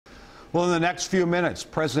Well, in the next few minutes,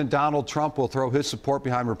 President Donald Trump will throw his support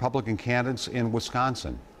behind Republican candidates in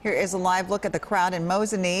Wisconsin. Here is a live look at the crowd in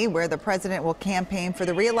Mosinee, where the president will campaign for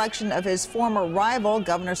the re-election of his former rival,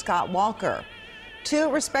 Governor Scott Walker.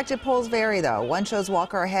 Two respected polls vary, though. One shows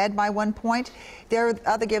Walker ahead by 1 point. The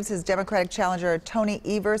other gives his Democratic challenger, Tony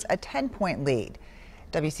Evers, a 10-point lead.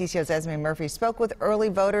 WCCO's Esme Murphy spoke with early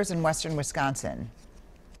voters in western Wisconsin.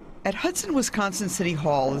 At Hudson, Wisconsin City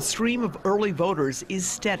Hall, the stream of early voters is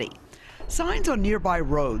steady. Signs on nearby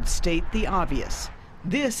roads state the obvious.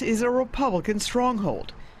 This is a Republican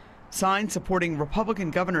stronghold. Signs supporting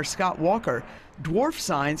Republican Governor Scott Walker dwarf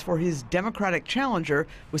signs for his Democratic challenger,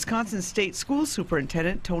 Wisconsin State School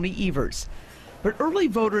Superintendent Tony Evers. But early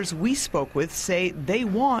voters we spoke with say they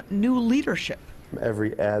want new leadership.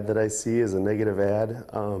 Every ad that I see is a negative ad.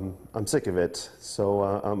 I'm sick of it, so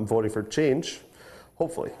I'm voting for change,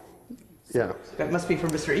 hopefully. Yeah. That must be for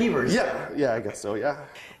Mr. Evers. Yeah, I guess so, yeah.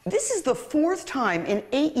 This is the fourth time in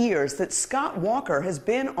 8 years that Scott Walker has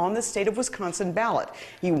been on the state of Wisconsin ballot.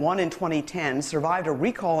 He won in 2010, survived a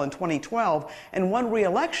recall in 2012, and won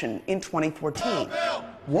re-election in 2014.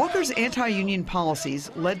 Walker's anti-union policies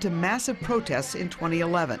led to massive protests in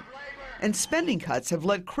 2011. And spending cuts have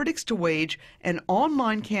led critics to wage an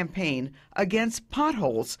online campaign against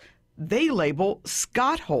potholes they label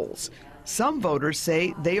Scott holes. Some voters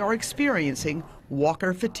say they are experiencing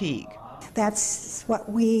Walker fatigue. That's what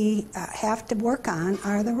we have to work on,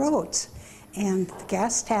 are the roads. And the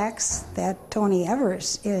gas tax that Tony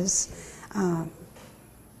Evers is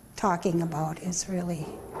talking about is really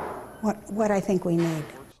what I think we need.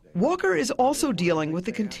 Walker is also dealing with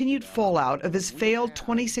the continued fallout of his failed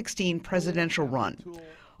 2016 presidential run.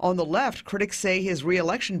 On the left, critics say his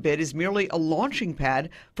re-election bid is merely a launching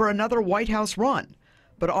pad for another White House run.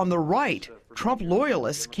 But on the right, Trump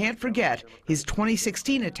loyalists can't forget his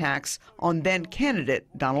 2016 attacks on then-candidate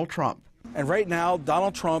Donald Trump. And right now,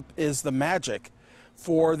 Donald Trump is the magic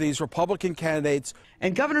for these Republican candidates.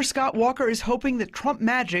 And Governor Scott Walker is hoping that Trump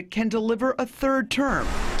magic can deliver a third term,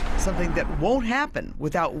 something that won't happen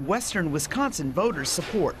without western Wisconsin voters'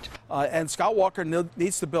 support. And Scott Walker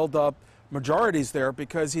needs to build up majorities there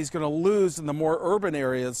because he's going to lose in the more urban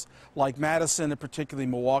areas like Madison and particularly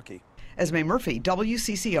Milwaukee. Esme Murphy,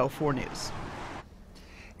 WCCO 4 News.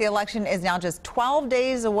 The election is now just 12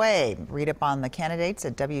 days away. Read up on the candidates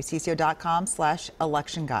at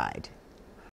WCCO.com/election guide.